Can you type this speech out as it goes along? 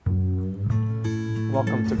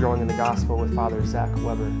Welcome to Growing in the Gospel with Father Zach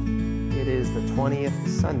Weber. It is the 20th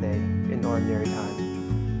Sunday in Ordinary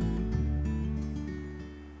Time.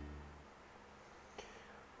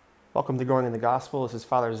 Welcome to Growing in the Gospel. This is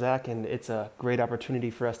Father Zach, and it's a great opportunity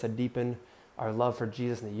for us to deepen our love for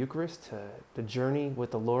Jesus in the Eucharist, to journey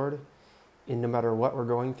with the Lord in no matter what we're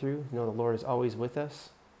going through. The Lord is always with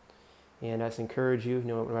us. And I just encourage you,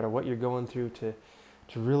 no matter what you're going through, to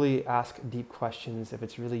really ask deep questions if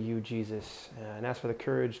it's really you, Jesus, and ask for the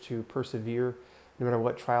courage to persevere no matter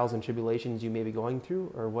what trials and tribulations you may be going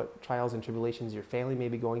through or what trials and tribulations your family may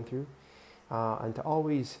be going through, and to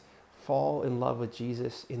always fall in love with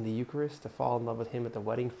Jesus in the Eucharist, to fall in love with him at the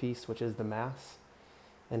wedding feast, which is the Mass,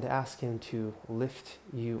 and to ask him to lift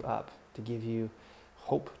you up, to give you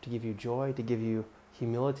hope, to give you joy, to give you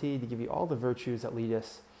humility, to give you all the virtues that lead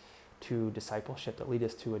us to discipleship, that lead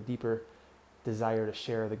us to a deeper desire to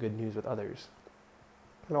share the good news with others.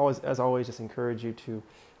 And as always, just encourage you to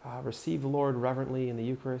receive the Lord reverently in the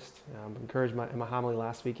Eucharist. Encouraged in my homily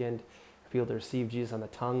last weekend for people to receive Jesus on the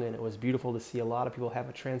tongue, and it was beautiful to see a lot of people have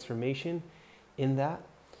a transformation in that.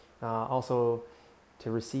 Also,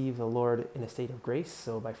 to receive the Lord in a state of grace,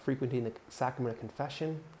 so by frequenting the sacrament of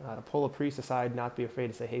confession, to pull a priest aside, not be afraid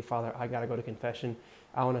to say, hey, Father, I got to go to confession.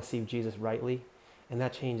 I want to receive Jesus rightly. And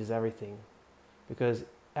that changes everything. Because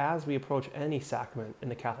as we approach any sacrament in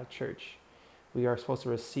the Catholic Church, we are supposed to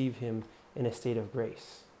receive him in a state of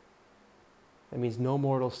grace. That means no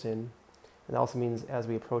mortal sin. And that also means as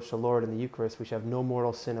we approach the Lord in the Eucharist, we should have no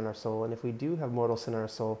mortal sin in our soul. And if we do have mortal sin in our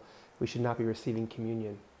soul, we should not be receiving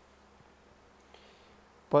communion.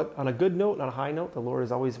 But on a good note, on a high note, the Lord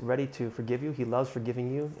is always ready to forgive you. He loves forgiving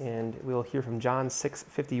you. And we'll hear from John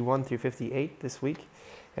 6:51 through 58 this week.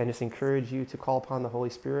 And just encourage you to call upon the Holy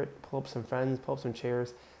Spirit, pull up some friends, pull up some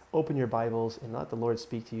chairs, open your Bibles, and let the Lord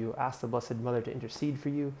speak to you. Ask the Blessed Mother to intercede for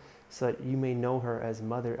you so that you may know her as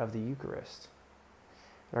Mother of the Eucharist.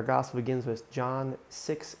 Our Gospel begins with John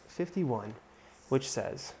 6:51, which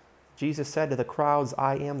says, Jesus said to the crowds,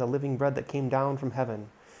 I am the living bread that came down from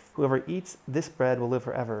heaven. Whoever eats this bread will live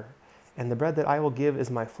forever, and the bread that I will give is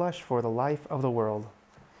my flesh for the life of the world.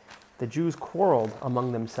 The Jews quarreled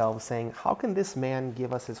among themselves, saying, how can this man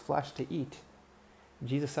give us his flesh to eat?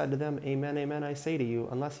 Jesus said to them, Amen, amen, I say to you,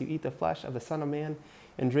 unless you eat the flesh of the Son of Man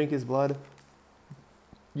and drink his blood,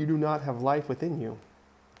 you do not have life within you.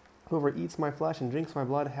 Whoever eats my flesh and drinks my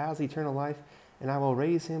blood has eternal life, and I will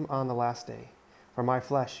raise him on the last day. For my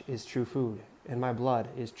flesh is true food, and my blood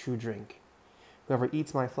is true drink. Whoever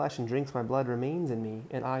eats my flesh and drinks my blood remains in me,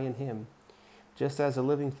 and I in him. Just as the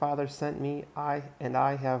living Father sent me, I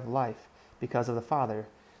have life because of the Father,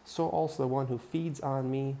 so also the one who feeds on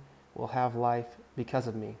me will have life because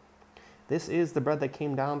of me. This is the bread that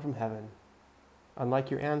came down from heaven. Unlike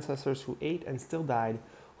your ancestors who ate and still died,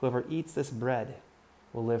 whoever eats this bread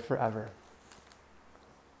will live forever.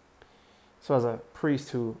 So as a priest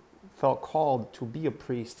who felt called to be a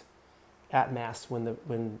priest at Mass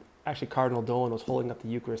when actually Cardinal Dolan was holding up the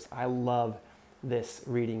Eucharist, I love this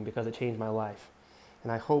reading because it changed my life.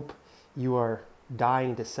 And I hope you are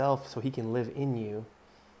dying to self so he can live in you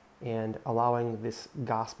and allowing this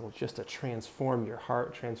gospel just to transform your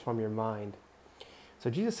heart, transform your mind. So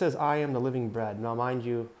Jesus says, I am the living bread. Now mind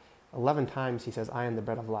you, 11 times he says, I am the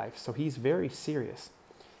bread of life. So he's very serious.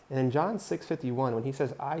 And in John 6:51, when he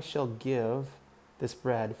says, I shall give this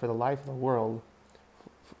bread for the life of the world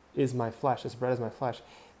is my flesh, this bread is my flesh,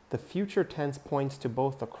 the future tense points to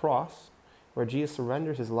both the cross, where Jesus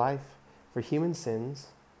surrenders his life for human sins,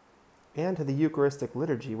 and to the Eucharistic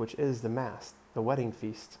liturgy, which is the Mass, the wedding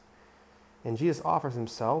feast. And Jesus offers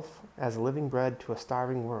himself as a living bread to a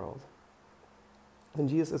starving world. And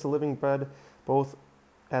Jesus is a living bread both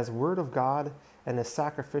as Word of God and as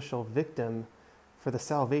sacrificial victim for the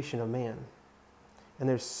salvation of man. And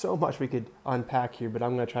there's so much we could unpack here, but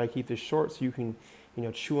I'm going to try to keep this short so you can,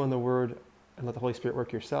 chew on the Word and let the Holy Spirit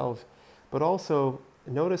work yourselves. But also,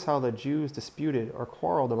 notice how the Jews disputed or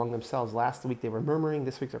quarreled among themselves. Last week they were murmuring,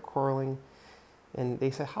 this week they're quarreling. And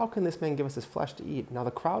they said, how can this man give us his flesh to eat? Now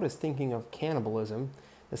the crowd is thinking of cannibalism,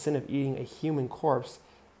 the sin of eating a human corpse,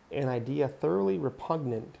 an idea thoroughly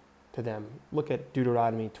repugnant to them. Look at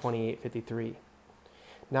Deuteronomy 28:53.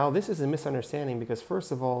 Now this is a misunderstanding because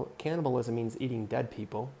first of all, cannibalism means eating dead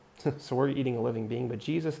people. So we're eating a living being, but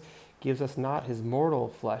Jesus gives us not his mortal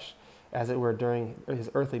flesh, as it were during his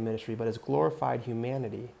earthly ministry, but his glorified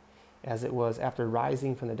humanity, as it was after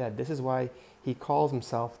rising from the dead. This is why he calls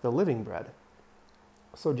himself the living bread.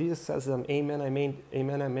 So Jesus says to them, Amen,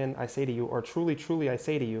 amen, I say to you, or truly, truly, I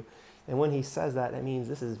say to you. And when he says that, that means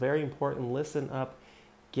this is very important. Listen up.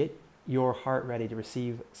 Get your heart ready to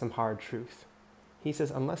receive some hard truth. He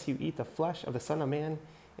says, unless you eat the flesh of the Son of Man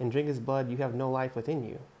and drink his blood, you have no life within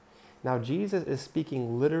you. Now, Jesus is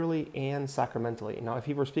speaking literally and sacramentally. Now, if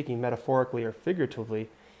he were speaking metaphorically or figuratively,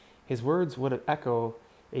 his words would echo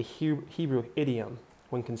a Hebrew idiom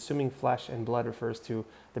when consuming flesh and blood refers to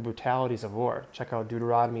the brutalities of war. Check out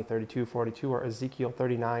Deuteronomy 32:42 or Ezekiel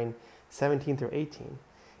 39:17 through 18.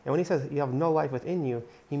 And when he says you have no life within you,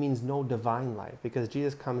 he means no divine life, because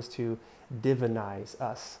Jesus comes to divinize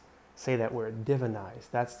us. Say that word, divinize.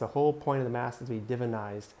 That's the whole point of the Mass, is to be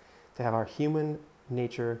divinized, to have our human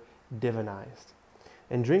nature divinized.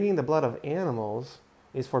 And drinking the blood of animals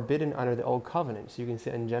is forbidden under the Old Covenant. So you can see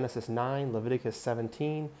in Genesis 9, Leviticus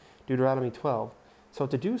 17, Deuteronomy 12. So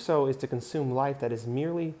to do so is to consume life that is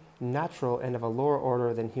merely natural and of a lower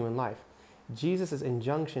order than human life. Jesus'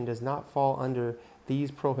 injunction does not fall under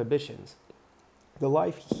these prohibitions. The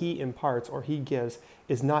life he imparts or he gives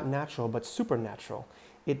is not natural but supernatural.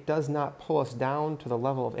 It does not pull us down to the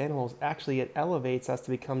level of animals. Actually, it elevates us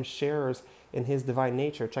to become sharers in his divine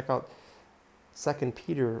nature. Check out 2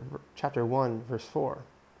 Peter chapter 1, verse 4.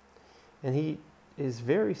 And he is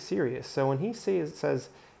very serious. So when he says,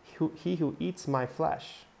 he who eats my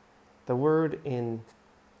flesh, the word in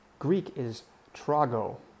Greek is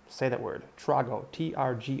trago. Say that word, trago,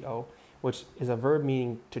 T-R-G-O, which is a verb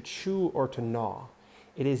meaning to chew or to gnaw.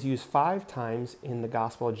 It is used 5 times in the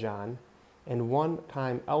Gospel of John and 1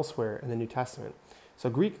 time elsewhere in the New Testament. So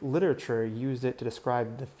Greek literature used it to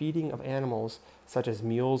describe the feeding of animals such as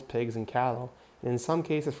mules, pigs, and cattle, and in some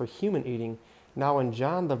cases for human eating. Now in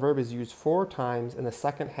John, the verb is used 4 times in the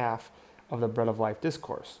second half of the Bread of Life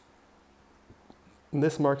discourse. And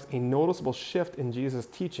this marks a noticeable shift in Jesus'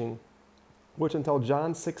 teaching, which until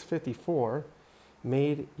John 6:54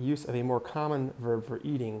 made use of a more common verb for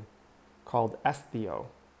eating called esthio.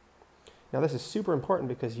 Now this is super important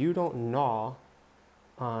because you don't gnaw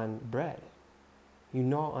on bread. You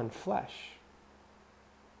gnaw on flesh.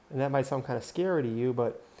 And that might sound kind of scary to you,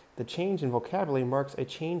 but the change in vocabulary marks a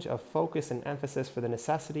change of focus and emphasis for the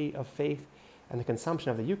necessity of faith and the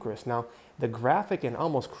consumption of the Eucharist. Now, the graphic and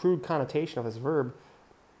almost crude connotation of this verb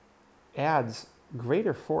adds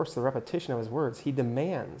greater force to the repetition of his words.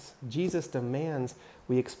 Jesus demands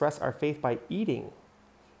we express our faith by eating,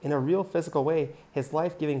 in a real physical way, his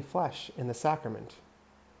life-giving flesh in the sacrament.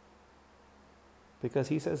 Because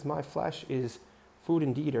he says, my flesh is food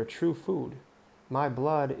indeed, or true food. My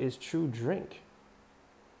blood is true drink.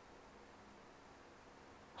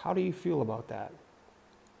 How do you feel about that?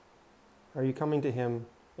 Are you coming to him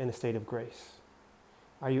in a state of grace?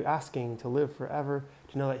 Are you asking to live forever,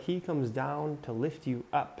 to know that he comes down to lift you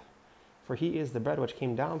up? For he is the bread which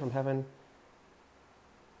came down from heaven,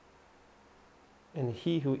 and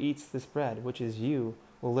he who eats this bread, which is you,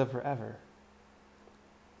 will live forever.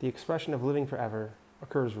 The expression of living forever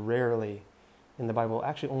occurs rarely in the Bible,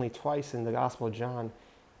 actually only twice in the Gospel of John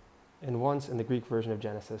and once in the Greek version of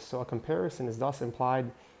Genesis. So a comparison is thus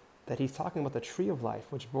implied that he's talking about the tree of life,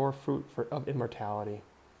 which bore fruit of immortality,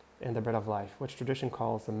 and the bread of life, which tradition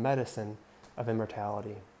calls the medicine of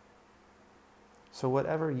immortality. So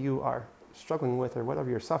whatever you are struggling with or whatever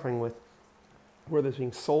you're suffering with, whether it's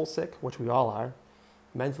being soul sick, which we all are,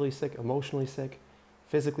 mentally sick, emotionally sick,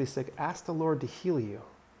 physically sick, ask the Lord to heal you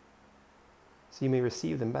so you may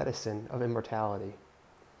receive the medicine of immortality.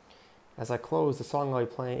 As I close, the song I'll be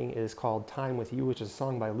playing is called Time With You, which is a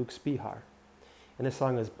song by Luke Spihar. And this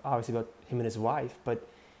song is obviously about him and his wife, but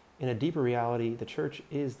in a deeper reality, the church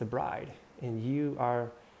is the bride, and you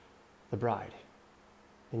are the bride.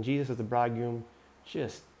 And Jesus is the bridegroom,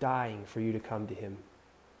 just dying for you to come to him.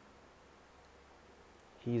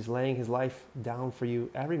 He's laying his life down for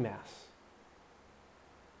you every Mass,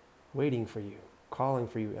 waiting for you, calling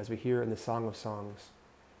for you, as we hear in the Song of Songs.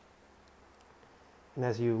 And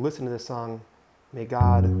as you listen to this song, may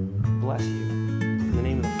God bless you. In the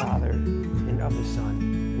name of the Father, and of the Son,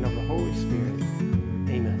 and of the Holy Spirit.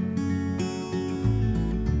 Amen.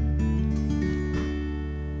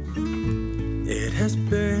 It has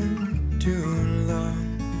been too long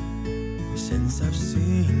since I've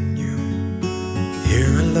seen you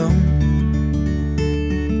here alone.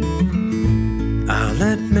 I'll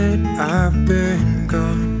admit I've been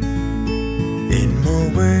gone in more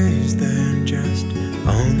ways than just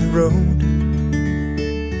on the road.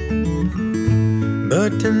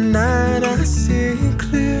 But tonight I see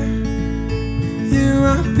clear, you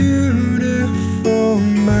are beautiful,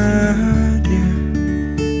 my dear.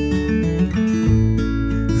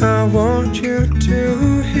 I want you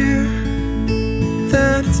to hear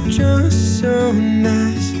that it's just so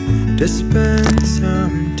nice to spend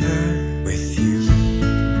some time with you.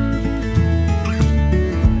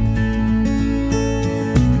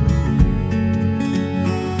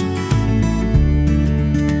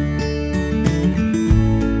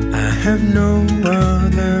 have no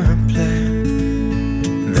other plan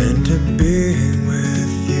than to be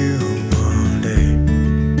with you all day.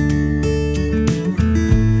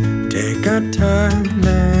 Take our time,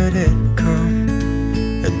 let it come,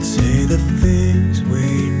 and say the things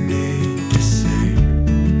we need to say.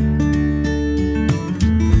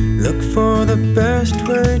 Look for the best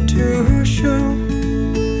way to show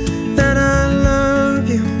that I love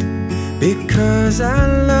you, because I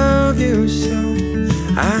love you so.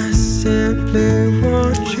 I simply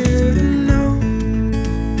want you to know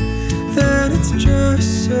that it's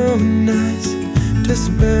just so nice to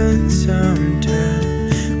spend some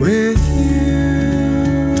time with you.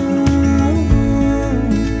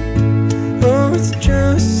 Oh, it's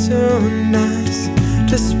just so nice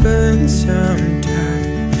to spend some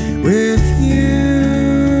time with you.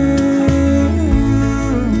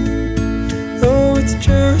 Oh, it's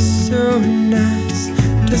just so nice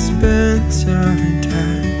to spend some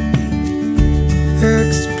time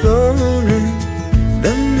exploring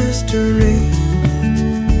the mystery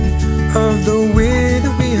of the way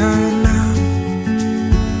that we are now,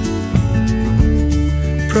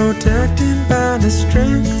 protected by the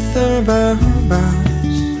strength of our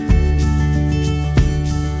vows.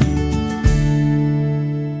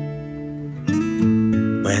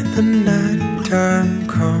 When the night time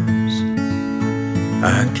comes,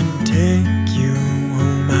 I can take you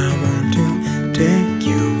home. I want to take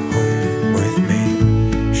you home with me,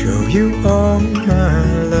 show you all my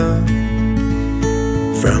love,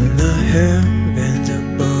 from the heavens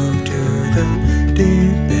above to the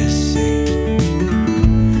deepest sea.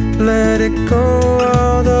 Let it go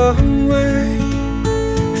all the way,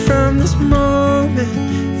 from this moment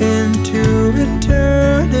into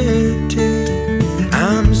eternity.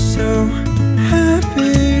 I'm so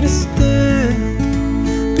happy to stand,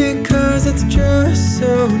 because it's just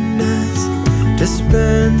so nice to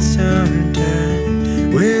spend some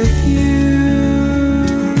time with you.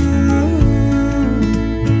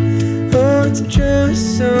 Oh, it's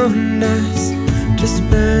just so nice to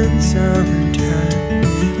spend some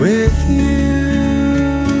time with you.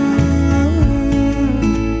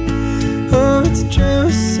 Oh, it's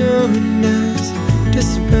just so nice to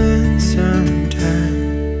spend some time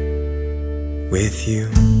with you.